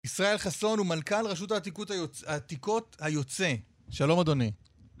ישראל חסון הוא מנכ"ל רשות העתיקות היוצא. שלום אדוני.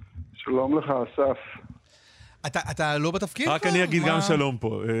 שלום לך אסף. אתה לא בתפקיד? רק אני אגיד גם שלום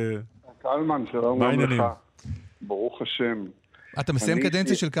פה. קלמן, שלום גם לך. ברוך השם. אתה מסיים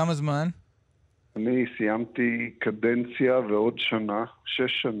קדנציה של כמה זמן? אני סיימתי קדנציה ועוד שנה,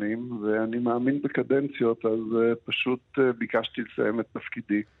 6 שנים, ואני מאמין בקדנציות, אז פשוט ביקשתי לסיים את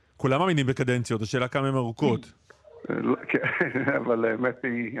תפקידי. כולם מאמינים בקדנציות, השאלה כמה הם ארוכות. אבל האמת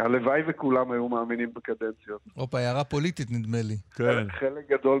היא, הלוואי וכולם היו מאמינים בקדנציות. אופה, הערה פוליטית נדמה לי. חלק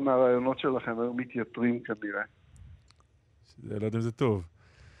גדול מהרעיונות שלכם היו מתייתרים כנראה. לא יודע אם זה טוב.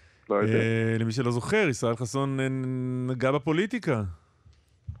 לא יודע. למי שלא זוכר, ישראל חסון נגע בפוליטיקה.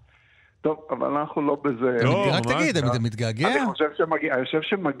 טוב, אבל אנחנו לא בזה. רק תגיד, אתה מתגעגע? אני חושב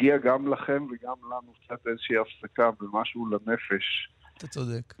שמגיע גם לכם וגם לנו קצת איזושהי הפסקה ומשהו לנפש. אתה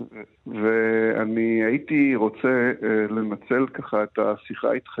צודק. ואני הייתי רוצה לנצל ככה את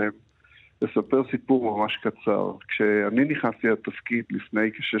השיחה איתכם, לספר סיפור ממש קצר. כשאני נכנסתי לתפקיד לפני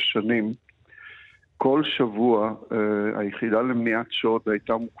כ6 שנים, כל שבוע היחידה למניעת שוד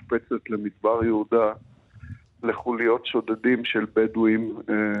הייתה מוקפצת למדבר יהודה, לחוליות שודדים של בדואים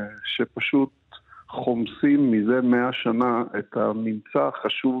שפשוט חומסים מזה 100 שנה את הממצא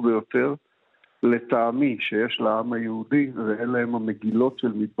החשוב ביותר לטעמי שיש לעם היהודי, ואלה הם המגילות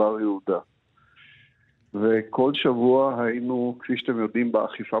של מדבר יהודה. וכל שבוע היינו, כפי שאתם יודעים,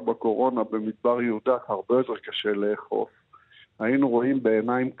 באכיפה בקורונה במדבר יהודה, הרבה יותר קשה לאכוף. היינו רואים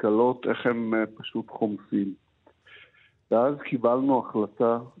בעיניים קלות איך הם פשוט חומסים. ואז קיבלנו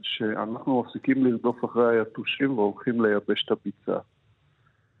החלטה שאנחנו מפסיקים לרדוף אחרי היתושים והולכים לייבש את הביצה.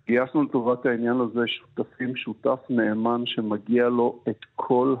 גייסנו לטובת העניין הזה שותף נאמן שמגיע לו את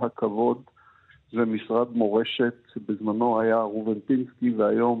כל הכבוד. זה משרד מורשת, שבזמנו היה ראובן פינסקי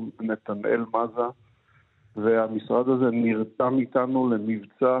והיום נתנאל מזה, והמשרד הזה נרתם איתנו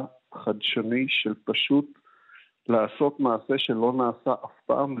למבצע חדשני של פשוט לעשות מעשה שלא נעשה אף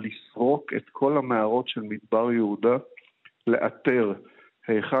פעם, לסרוק את כל המערות של מדבר יהודה, לאתר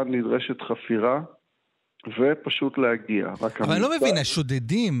היכן נדרשת חפירה, ופשוט להגיע. אבל אני לא מבין,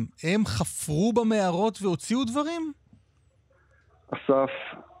 השודדים, הם חפרו במערות והוציאו דברים? אסף,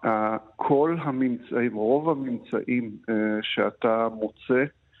 כל הממצאים, רוב הממצאים שאתה מוצא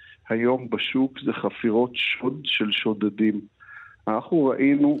היום בשוק זה חפירות שוד של שודדים. אנחנו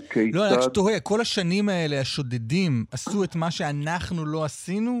ראינו כיצד... לא, רק שתוהה, כל השנים האלה השודדים עשו את מה שאנחנו לא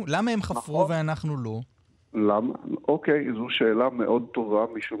עשינו? למה הם חפרו ואנחנו לא? למה? אוקיי, זו שאלה מאוד טובה,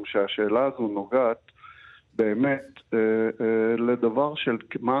 משום שהשאלה הזו נוגעת באמת לדבר של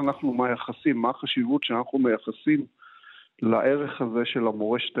מה אנחנו מייחסים, מה החשיבות שאנחנו מייחסים לערך הזה של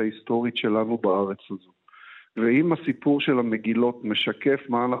המורשת ההיסטורית שלנו בארץ הזו. ואם הסיפור של המגילות משקף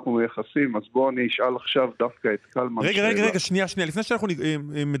מה אנחנו מייחסים, אז בואו אני אשאל עכשיו דווקא את קלמן. רגע, שנייה. לפני שאנחנו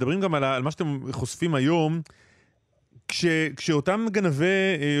מדברים גם על מה שאתם חושפים היום, כשאותם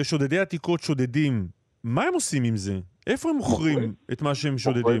גנבי שודדי עתיקות שודדים, מה הם עושים עם זה? איפה הם מוכרים את מה שהם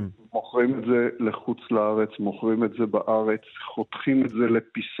שודדים? מוכרים את זה לחוץ לארץ, מוכרים את זה בארץ, חותכים את זה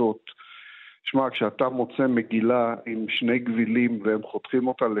לפיסות. שמע, כשאתה מוצא מגילה עם 2 גבילים והם חותכים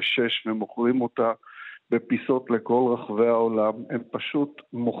אותה ל6 ומוכרים אותה בפיסות לכל רחבי העולם, הם פשוט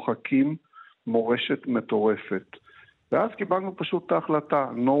מוחקים מורשת מטורפת. ואז קיבלנו פשוט את ההחלטה,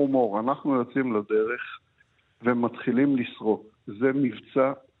 no more, אנחנו יוצאים לדרך ומתחילים לסרוק. זה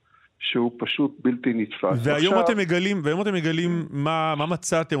מבצע שהוא פשוט בלתי נתפס. והיום אתם מגלים מה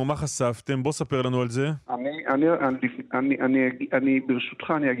מצאתם או מה חשפתם, בוא ספר לנו על זה. אני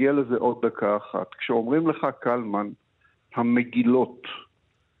ברשותך אני אגיע לזה עוד דקה אחת. כשאומרים לך קלמן, המגילות,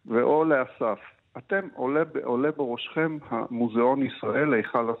 ואו לאסף, אתם עולה בראשכם המוזיאון ישראל,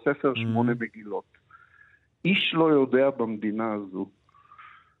 היכל הספר 8 מגילות. איש לא יודע במדינה הזו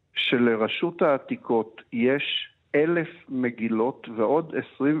שלרשות העתיקות יש 1,000 מגילות ועוד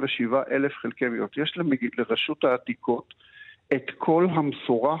 27,000 חלקי מגילות. יש לרשות העתיקות את כל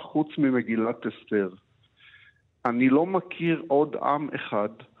המסורה חוץ ממגילת אסתר. אני לא מכיר עוד עם אחד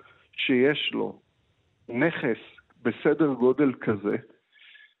שיש לו נכס בסדר גודל כזה,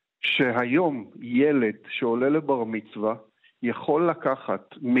 שהיום ילד שעולה לבר מצווה יכול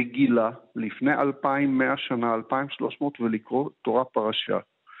לקחת מגילה לפני 2,100 שנה, 2,300 ולקרוא תורה פרשה.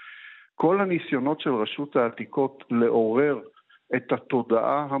 כל הניסיונות של רשות העתיקות לעורר את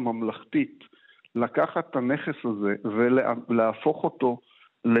התודעה הממלכתית, לקחת את הנכס הזה ולהפוך אותו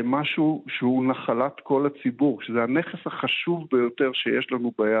למשהו שהוא נחלת כל הציבור, שזה הנכס החשוב ביותר שיש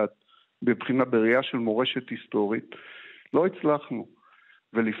לנו ביד, בבחינה בראייה של מורשת היסטורית, לא הצלחנו.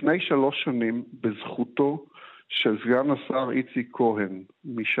 ולפני 3 שנים, בזכותו של סגן השר איציק כהן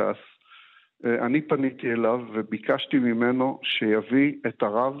מש"ס, אני פניתי אליו וביקשתי ממנו שיביא את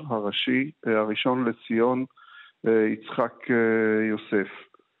הרב הראשי הראשון לציון, יצחק יוסף,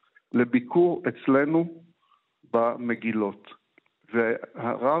 לביקור אצלנו במגילות.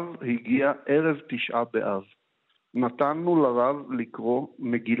 והרב הגיע ערב 9 באב. נתנו לרב לקרוא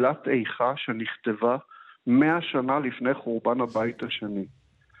מגילת איכה שנכתבה 100 שנה לפני חורבן הבית השני.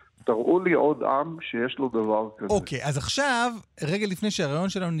 תראו לי עוד עם שיש לו דבר כזה. אוקיי, אז עכשיו, רגע לפני שהרעיון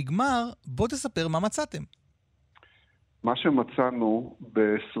שלנו נגמר, בוא תספר מה מצאתם. מה שמצאנו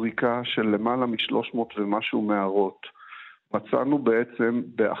בסריקה של למעלה מ-300 ומשהו מערות, מצאנו בעצם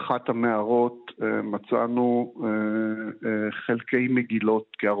באחת המערות, מצאנו חלקי מגילות,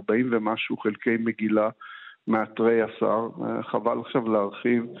 כ-40 ומשהו חלקי מגילה מאתרי עשר, חבל עכשיו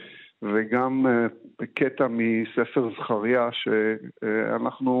להרחיב, וגם קטע מספר זכריה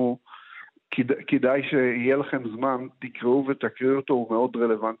שאנחנו, כדאי שיהיה לכם זמן, תקראו ותקראו אותו, הוא מאוד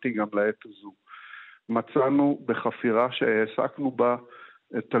רלוונטי גם לעת הזו. מצאנו בחפירה שהעסקנו בה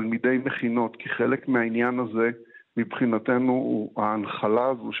תלמידי מכינות, כי חלק מהעניין הזה מבחינתנו ההנחלה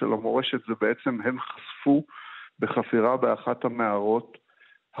הזו של המורשת, זה בעצם הם חשפו בחפירה באחת המערות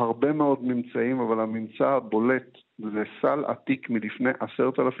הרבה מאוד ממצאים, אבל הממצא הבולט זה סל עתיק מלפני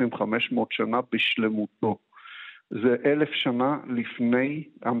 10,500 שנה בשלמותו. זה 1,000 שנה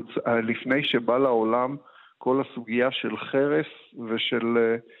לפני שבא לעולם כל הסוגיה של חרס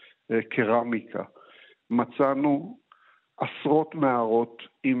ושל קרמיקה. מצאנו עשרות מערות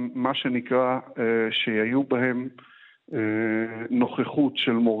עם מה שנקרא שהיו בהם נוכחות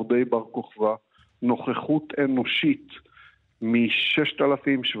של מורדי בר כוכבא, נוכחות אנושית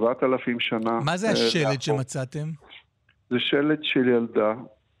מ-6,000-7,000 שנה. מה זה השלד שמצאתם? זה שלד של ילדה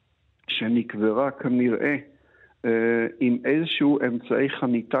שנקברה כנראה עם איזשהו אמצעי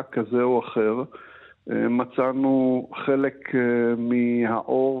חניתה כזה או אחר. מצאנו חלק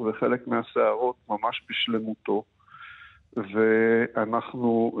מהאור וחלק מהשערות ממש בשלמותו,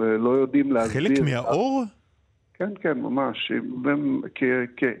 ואנחנו לא יודעים להסביר. חלק מהאור? כן, כן, ממש.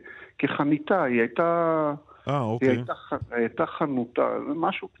 כחניתה, היא הייתה... אוקיי. היא הייתה חנותה,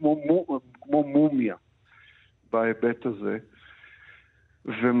 משהו כמו מומיה בהיבט הזה.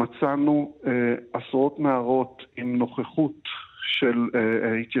 ומצאנו עשרות מערות עם נוכחות של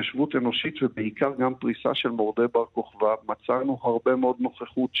התיישבות אנושית, ובעיקר גם פריסה של מורדי בר כוכבא. מצאנו הרבה מאוד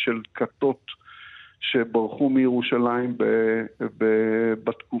נוכחות של כתות שברחו מירושלים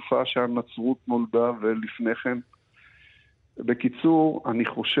בתקופה שהנצרות נולדה ולפני כן. בקיצור, אני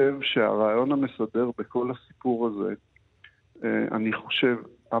חושב שהרעיון המסדר בכל הסיפור הזה, אני חושב,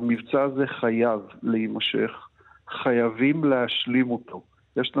 המבצע הזה חייב להימשך, חייבים להשלים אותו.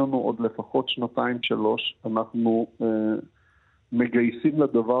 יש לנו עוד לפחות 2-3, אנחנו מגייסים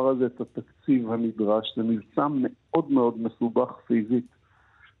לדבר הזה את התקציב הנדרש. זה מבצע מאוד מאוד מסובך פיזית,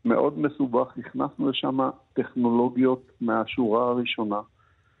 מאוד מסובך. הכנסנו לשם טכנולוגיות מהשורה הראשונה.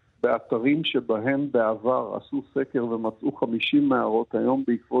 באתרים שבהם בעבר עשו סקר ומצאו 50 מערות, היום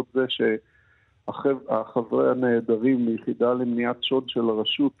בעקבות זה שהחברי הנהדרים מיחידה למניעת שוד של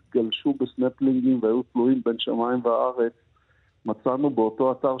הרשות גלשו בסנפלינגים והיו תלויים בין שמיים וארץ, מצאנו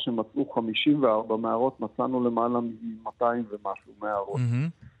באותו אתר שמצאו 54 מערות, מצאנו למעלה מ-200 ומשהו מערות.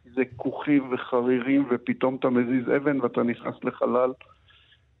 זה כוכים וחרירים, ופתאום אתה מזיז אבן ואתה נכנס לחלל.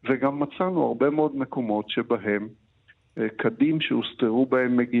 וגם מצאנו הרבה מאוד מקומות שבהם קדים שהוסתרו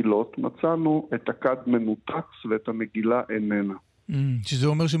בהם מגילות, מצאנו את הכד מנותץ ואת המגילה איננה. שזה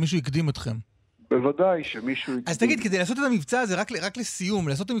אומר שמישהו יקדים אתכם. בוודאי שמישהו יקדים. אז תגיד, כדי לעשות את המבצע הזה, רק לסיום,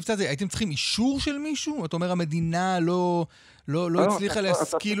 לעשות את המבצע הזה, הייתם צריכים אישור של מישהו? אתה אומר, המדינה לא הצליחה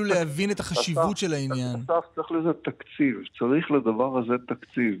להשכיל ולהבין את החשיבות של העניין. צריך לזה תקציב, צריך לדבר הזה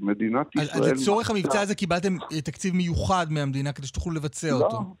תקציב. מדינת ישראל... אז לצורך המבצע הזה קיבלתם תקציב מיוחד מהמדינה כדי שתוכלו לבצע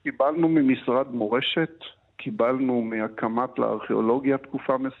אותו? לא, קיבלנו ממשרד מורשת, קיבלנו מהקמת לארכיאולוגיה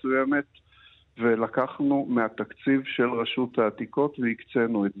תקופה מסוימת, ולקחנו מהתקציב של רשות העתיקות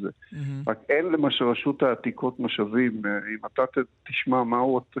והקצנו את זה. רק אין למשל רשות העתיקות משאבים. אם אתה תשמע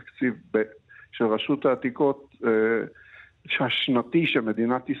מהו התקציב של רשות העתיקות השנתי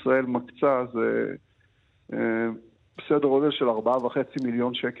שמדינת ישראל מקצה, זה בסדר גודל של 4.5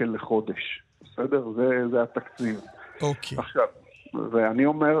 מיליון שקל לחודש. בסדר? זה התקציב. אוקיי. עכשיו, ואני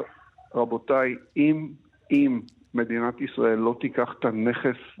אומר, רבותיי, אם מדינת ישראל לא תיקח את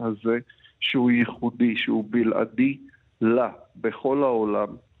הנכס הזה, שהוא ייחודי, שהוא בלעדי לה בכל העולם,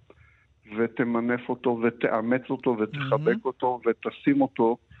 ותמנף אותו ותאמץ אותו ותחבק אותו ותשים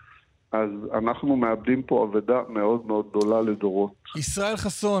אותו, אז אנחנו מאבדים פה עבודה מאוד מאוד גדולה לדורות. ישראל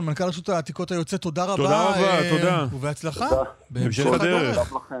חסון, מנכ"ל רשות העתיקות היוצא, תודה רבה. תודה רבה, תודה. ובהצלחה. בהמשך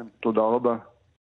הדרך. תודה רבה.